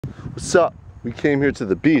What's up? We came here to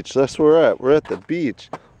the beach. That's where we're at. We're at the beach.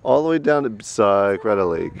 All the way down to Psych. We're at a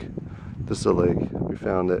lake. This is a lake. We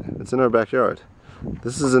found it. It's in our backyard.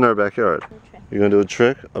 This is in our backyard. You gonna do a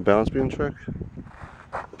trick? A balance beam trick?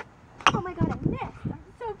 Oh my god, I missed. I'm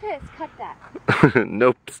so pissed. Cut that.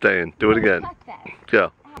 Nope, staying. Do it again. Cut that.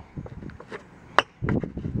 Go.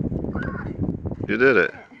 You did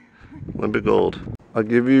it. Olympic gold. I'll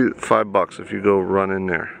give you $5 if you go run in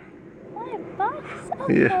there. $5?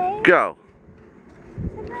 Okay. Yeah. Go.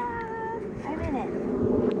 I'm in it.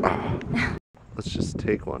 Oh. Let's just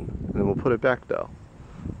take one and then we'll put it back though.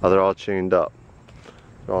 Oh, they're all chained up.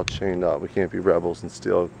 They're all chained up. We can't be rebels and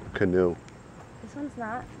steal a canoe. This one's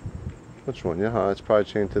not. Which one? Yeah, it's probably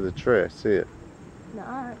chained to the tree. I see it.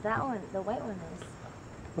 No, that one, the white one is.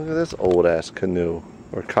 Look at this old ass canoe.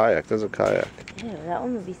 Or kayak. There's a kayak. Ew, that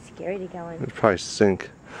one would be scary to go in. It'd probably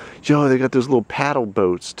sink. Yo, they got those little paddle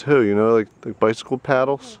boats too, you know, like bicycle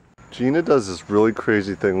paddles. Gina does this really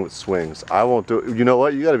crazy thing with swings. I won't do it. You know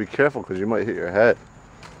what? You gotta be careful because you might hit your head.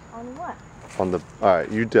 On what? On the, alright,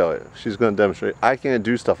 you do it. She's gonna demonstrate. I can't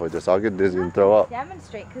do stuff like this. I'll get dizzy and throw up.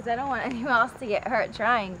 Demonstrate because I don't want anyone else to get hurt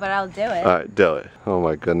trying, but I'll do it. Alright, do it. Oh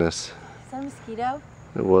my goodness. Is that a mosquito?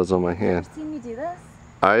 It was on my hand. Have you seen me do this?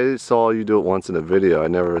 I saw you do it once in a video. I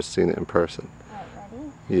never seen it in person. Alright,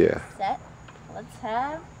 ready? Yeah. Set. Let's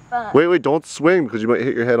have fun. Wait, don't swing because you might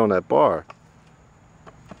hit your head on that bar.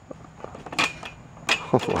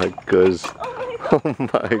 Oh my goodness. Oh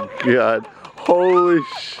my god. Holy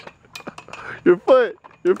sh... Your foot!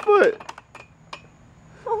 Your foot!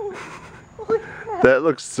 That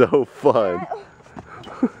looks so fun.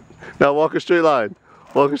 Now walk a straight line.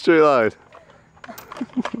 Walk a straight line.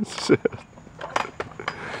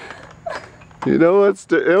 You know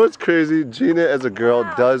what's crazy? Gina as a girl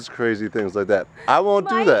does crazy things like that. I won't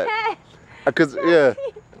do that. Cause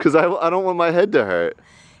I don't want my head to hurt.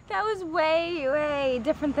 That was way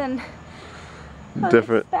different than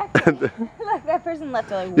different. Look, that person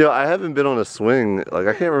left like. Yeah, I haven't been on a swing. Like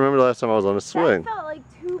I can't remember the last time I was on a swing. That felt like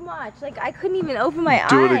too much. Like I couldn't even open my eyes.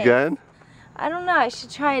 Do it again? I don't know. I should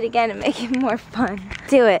try it again and make it more fun.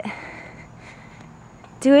 Do it.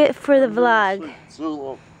 Do it for the vlog.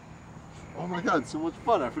 Oh my god, so much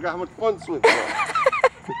fun. I forgot how much fun swimming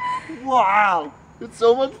was. Wow, it's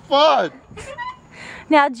so much fun.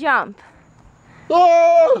 Now jump.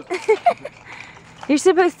 Oh! You're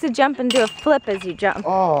supposed to jump and do a flip as you jump.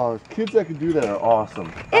 Oh, kids that can do that are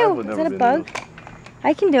awesome. Ew, is that a bug?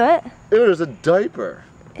 I can do it. Ew, there's a diaper.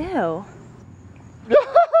 Ew.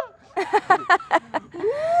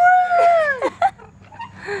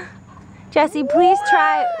 Jesse, please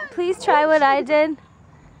try what I did.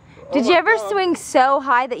 Did you ever swing so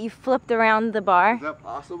high that you flipped around the bar? Is that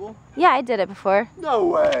possible? Yeah, I did it before. No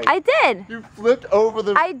way. I did. You flipped over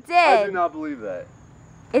the... I did. I do not believe that.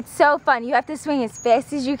 It's so fun. You have to swing as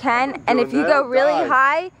fast as you can, and if you go really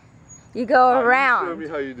high, you go around. Show me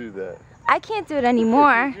how you do that. I can't do it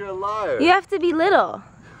anymore. You're a liar. You have to be little.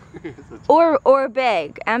 or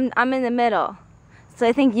big. I'm in the middle. So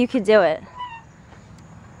I think you could do it.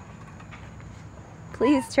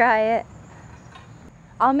 Please try it.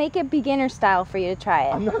 I'll make it beginner style for you to try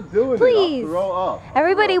it. I'm not doing Please. it. I'll throw up.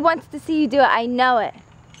 Everybody wants to see you do it. I know it.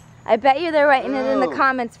 I bet you they're writing it in the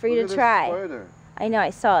comments for you to try. I know,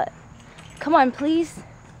 I saw it. Come on, please.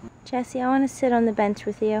 Jesse, I want to sit on the bench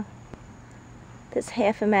with you. This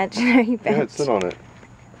half imaginary bench. Yeah, sit on it.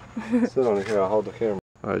 Sit on it. Here, I'll hold the camera.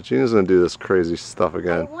 Alright, Gina's going to do this crazy stuff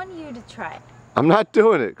again. I want you to try it. I'm not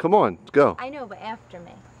doing it. Come on, go. I know, but after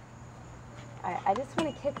me. Alright, I just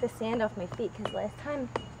want to kick the sand off my feet because last time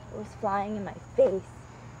it was flying in my face.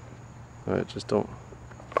 Alright, just don't.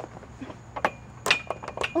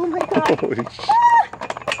 Oh my god. Holy shit.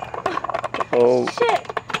 Oh. Shit.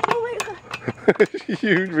 Oh my god.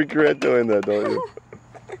 You regret doing that, don't you?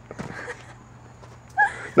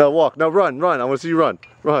 Now walk. Now run. I want to see you run.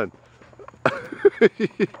 Run.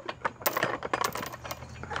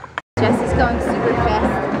 Jesse's going super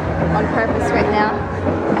fast on purpose right now.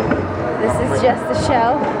 This is just a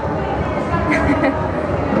show.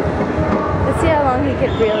 Let's see how long he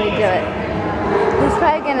could really do it. He's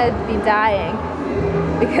probably gonna be dying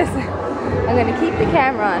because I'm gonna keep the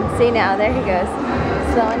camera on. See now, there he goes.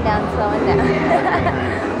 Slowing down.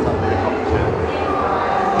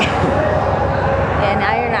 Yeah,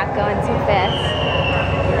 now you're not going too fast.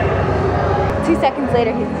 2 seconds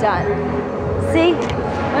later, he's done. See?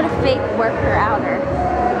 What a fake worker outer.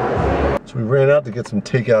 So we ran out to get some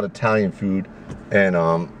takeout Italian food, and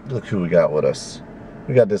look who we got with us.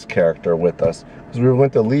 We got this character with us. Because we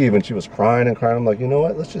went to leave and she was crying and crying. I'm like, you know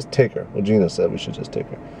what? Let's just take her. Well, Gina said we should just take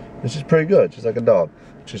her. And she's pretty good. She's like a dog.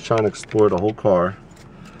 She's trying to explore the whole car.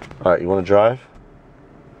 Alright, you want to drive?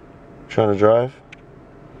 Trying to drive?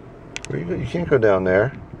 Where you go? You can't go down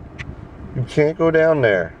there. You can't go down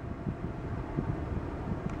there.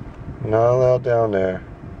 You're not allowed down there.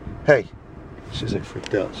 Hey! She's like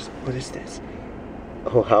freaked out. She's like, what is this?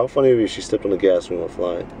 Oh, how funny of you, she stepped on the gas when we went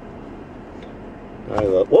flying. I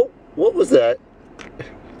love. Whoa! What was that?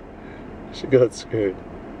 She got scared.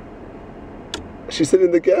 She's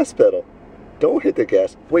hitting the gas pedal. Don't hit the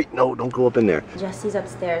gas. Wait, no, don't go up in there. Jesse's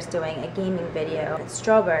upstairs doing a gaming video. It's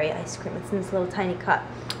strawberry ice cream. It's in this little tiny cup.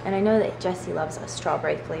 And I know that Jesse loves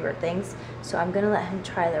strawberry flavored things, so I'm gonna let him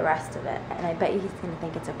try the rest of it. And I bet you he's gonna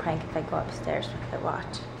think it's a prank if I go upstairs with the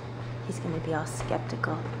watch. He's gonna be all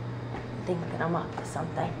skeptical and think that I'm up to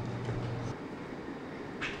something.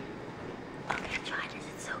 Okay, try this.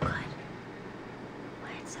 It's so good.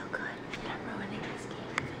 Why it's so good? And I'm ruining this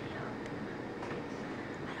game video.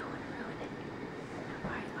 I don't want to ruin it.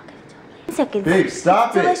 Alright, I'll give it to him later. Seconds. Babe,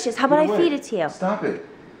 stop it. It's delicious. How about I feed it to you? Stop it.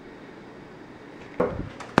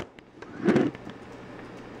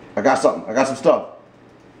 I got something. I got some stuff.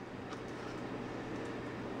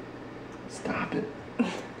 Stop it.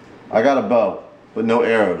 I got a bow, but no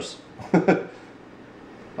arrows.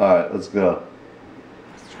 Alright, let's go.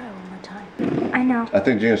 Let's try one more time. I know. I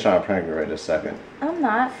think Gina's trying to prank me right this second. I'm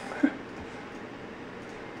not.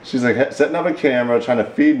 She's like setting up a camera, trying to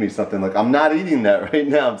feed me something. Like, I'm not eating that right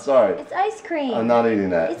now. I'm sorry. It's ice cream. I'm not eating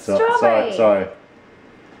that. It's strawberry. Sorry.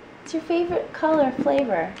 It's your favorite color,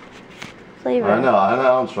 flavor. I know. I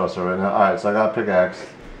don't trust her right now. Alright, so I got a pickaxe.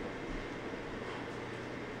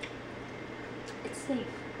 It's safe.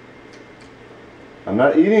 I'm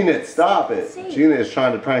not eating it. Stop it. Safe. Gina is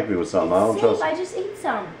trying to prank me with something. I don't Safe. trust. I just ate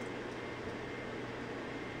some.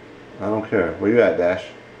 I don't care. Where you at, Dash?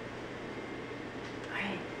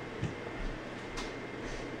 Alright.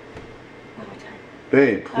 One more time.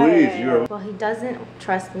 Babe, please. You're. Well, he doesn't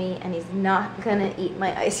trust me, and he's not gonna eat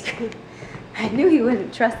my ice cream. I knew he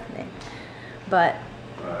wouldn't trust me. But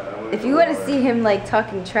if you want to see him like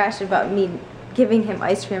talking trash about me giving him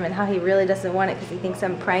ice cream and how he really doesn't want it because he thinks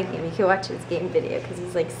I'm pranking him, you can watch his game video because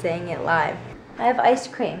he's like saying it live. I have ice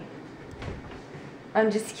cream.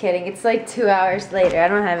 I'm just kidding. It's like 2 hours later. I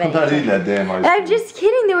don't have any. I'm not eating that damn ice cream. I'm just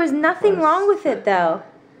kidding. There was nothing wrong with it though.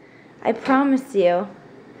 I promise you.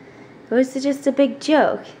 It was just a big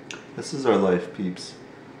joke. This is our life, peeps.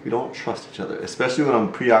 We don't trust each other, especially when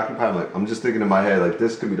I'm preoccupied. I'm just thinking in my head, like,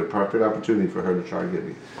 this could be the perfect opportunity for her to try to get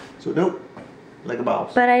me. So, nope, like a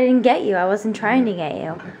boss. But I didn't get you. I wasn't trying to get you.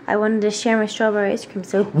 Okay. I wanted to share my strawberry ice cream,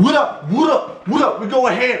 so. What up? What up? What up? We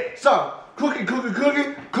going ahead. Son,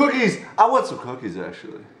 cookies. I want some cookies,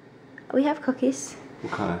 actually. We have cookies.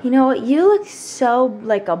 What kind? You know what? You look so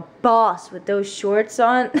like a boss with those shorts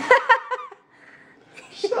on.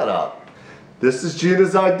 Shut up. This is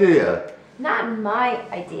Gina's idea. Not my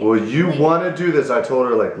idea. Well, you want to do this. I told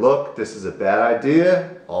her, like, look, this is a bad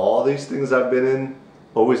idea. All these things I've been in,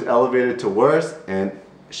 always elevated to worse. And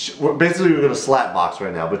basically, we're going to slap box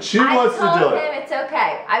right now. But she wants to do it. I told him it's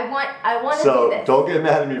okay. I want to do this. So, don't get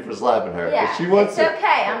mad at me for slapping her. Yeah, if she wants it's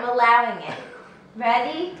okay. I'm allowing it.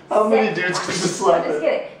 Ready? How many dudes can just slap I'm just it?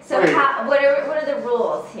 kidding. So, what are the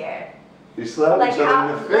rules here? You slap each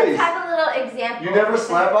other in the face. Let's have a little example. You never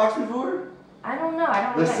slap box before? I don't know. I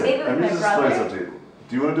don't Listen, know. Maybe with my just brother. explain something to you.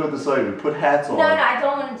 Do you want to do it this way? We put hats on. No, I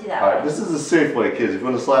don't want to do that. Alright, this is a safe way, kids. If you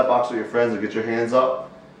want to slap box with your friends and get your hands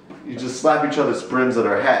up, you just slap each other's brims of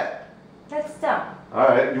their hat. That's dumb.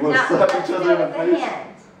 Alright, you want to slap each other in the face?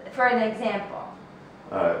 Hand, for an example.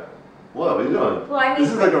 Alright. What are you doing? Well, I mean,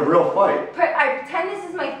 this is like a real fight. I pretend this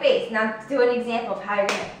is my face. Now do an example of how you're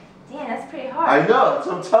gonna. Damn, that's pretty hard. I know, that's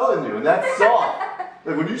what I'm telling you, and that's soft.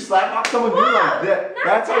 Like when you slap box someone, you're like that.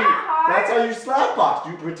 That's how you slap box.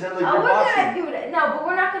 You pretend like you're boxing. No, but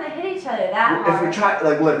we're not gonna hit each other that hard. If we try,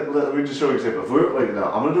 like, let me just show you an example. If we're like, no,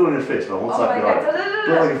 I'm gonna do it in your face, but I won't slap you hard.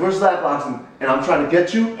 But like, if we're slap boxing and I'm trying to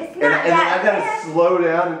get you, and then I gotta slow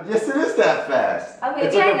down. And, yes, it is that fast. Okay,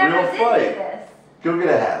 it's like I a never real did fight. do this. Go get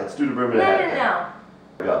a hat. Let's do the brim of the hat.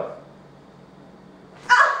 No. Go.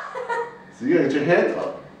 So you gotta get your hands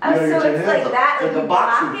up. Oh, so it's like that, it's like a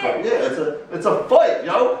boxing fight. Yeah, it's a fight,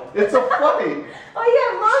 yo. It's a fight. Oh, you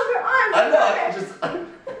have longer arms. I know.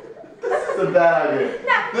 This is a bad idea.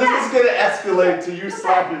 This is gonna escalate to you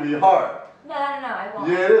slapping me hard. No, I won't.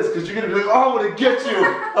 Yeah, it is, because you're gonna be like, oh, I'm gonna get you.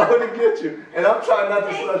 I'm gonna get you, and I'm trying not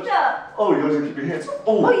to slap you. Oh, you're gonna keep your hands.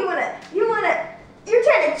 Oh. You're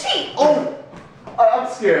trying to cheat. Oh.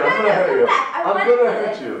 I'm scared. I'm gonna hurt you. I'm gonna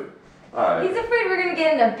hurt you. Alright. He's afraid we're gonna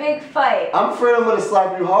get in a big fight. I'm afraid I'm gonna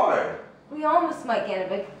slap you hard. We almost might get in a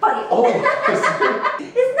big fight. Oh.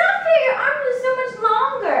 It's not fair. Your arms are so much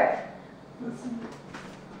longer.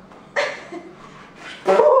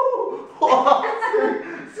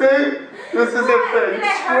 This isn't fair. You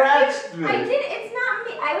scratched me. I did. It's not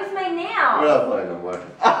me. I was my We're nail. not playing no more.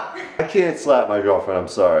 I can't slap my girlfriend, I'm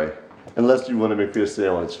sorry. Unless you want to make me a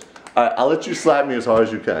sandwich. Alright, I'll let you slap me as hard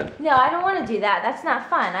as you can. No, I don't want to do that. That's not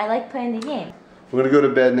fun. I like playing the game. We're gonna go to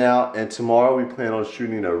bed now, and tomorrow we plan on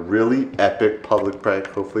shooting a really epic public prank.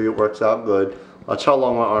 Hopefully it works out good. Watch how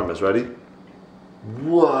long my arm is. Ready?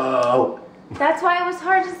 Whoa! That's why it was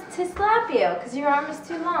hard to slap you, because your arm is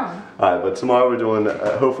too long. Alright, but tomorrow we're doing,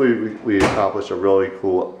 hopefully we accomplish a really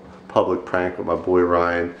cool public prank with my boy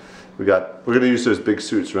Ryan. We're gonna use those big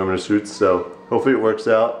suits, remember the suits? So hopefully it works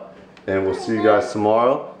out, and we'll see you guys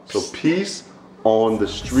tomorrow. So peace on the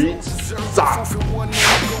streets.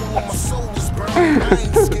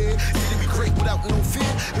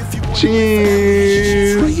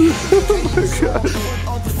 Cheese! Oh my God.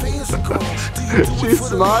 She's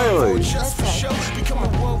smiling.